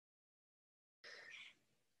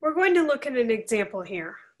We're going to look at an example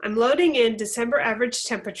here. I'm loading in December average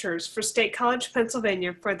temperatures for State College,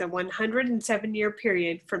 Pennsylvania for the 107-year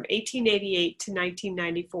period from 1888 to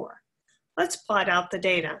 1994. Let's plot out the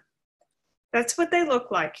data. That's what they look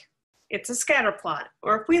like. It's a scatter plot,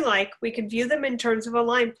 or if we like, we can view them in terms of a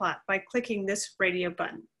line plot by clicking this radio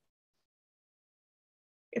button.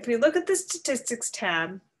 If we look at the Statistics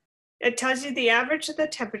tab, it tells you the average of the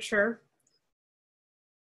temperature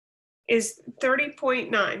is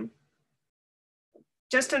 30.9,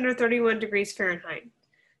 just under 31 degrees Fahrenheit.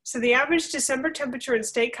 So the average December temperature in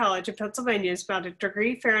State College of Pennsylvania is about 1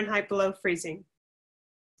 degree Fahrenheit below freezing.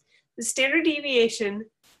 The standard deviation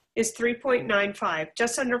is 3.95,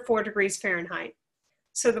 just under 4 degrees Fahrenheit.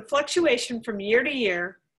 So the fluctuation from year to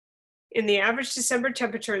year in the average December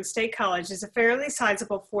temperature in State College is a fairly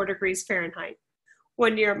sizable 4 degrees Fahrenheit.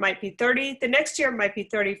 One year it might be 30, the next year it might be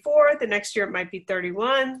 34, the next year it might be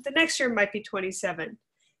 31, the next year it might be 27.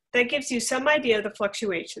 That gives you some idea of the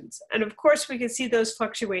fluctuations. And of course, we can see those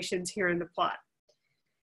fluctuations here in the plot.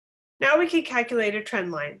 Now we can calculate a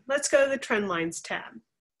trend line. Let's go to the Trend Lines tab.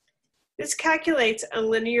 This calculates a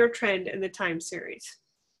linear trend in the time series.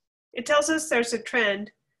 It tells us there's a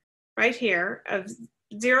trend right here of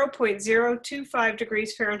 0.025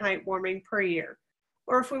 degrees Fahrenheit warming per year.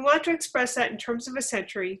 Or if we want to express that in terms of a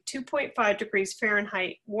century, 2.5 degrees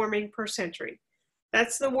Fahrenheit warming per century.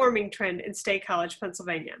 That's the warming trend in State College,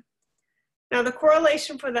 Pennsylvania. Now the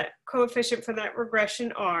correlation for that coefficient for that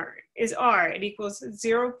regression is R. It equals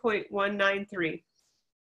 0.193. If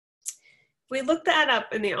we look that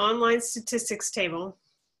up in the online statistics table,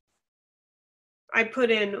 I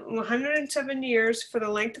put in 107 years for the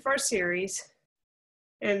length of our series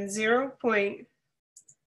and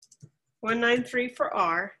 0.193 for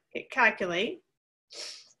R, hit calculate.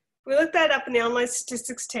 We look that up in the online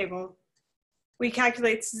statistics table. We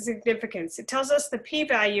calculate the significance. It tells us the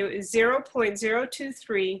p-value is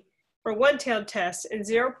 0.023 for one-tailed test and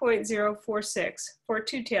 0.046 for a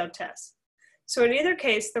two-tailed test. So in either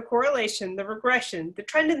case, the correlation, the regression, the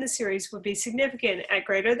trend in the series would be significant at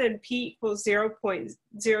greater than p equals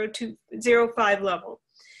 0.0205 level.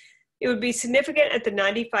 It would be significant at the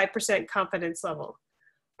 95% confidence level.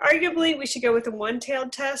 Arguably, we should go with a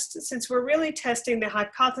one-tailed test since we're really testing the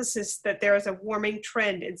hypothesis that there is a warming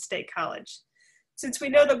trend in State College. Since we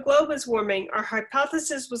know the globe is warming, our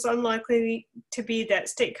hypothesis was unlikely to be that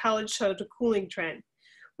State College showed a cooling trend.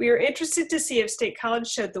 We are interested to see if State College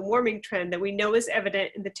showed the warming trend that we know is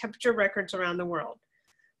evident in the temperature records around the world.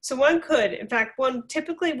 So one could, in fact, one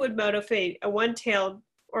typically would motivate a one-tailed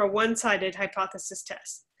or a one-sided hypothesis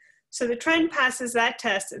test. So the trend passes that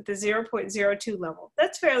test at the 0.02 level.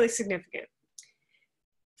 That's fairly significant.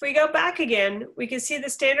 If we go back again, we can see the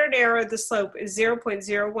standard error of the slope is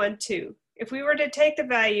 0.012. If we were to take the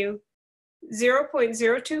value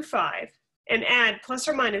 0.025 and add plus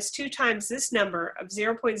or minus 2 times this number of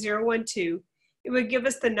 0.012, it would give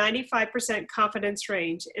us the 95% confidence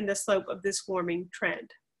range in the slope of this warming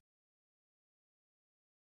trend.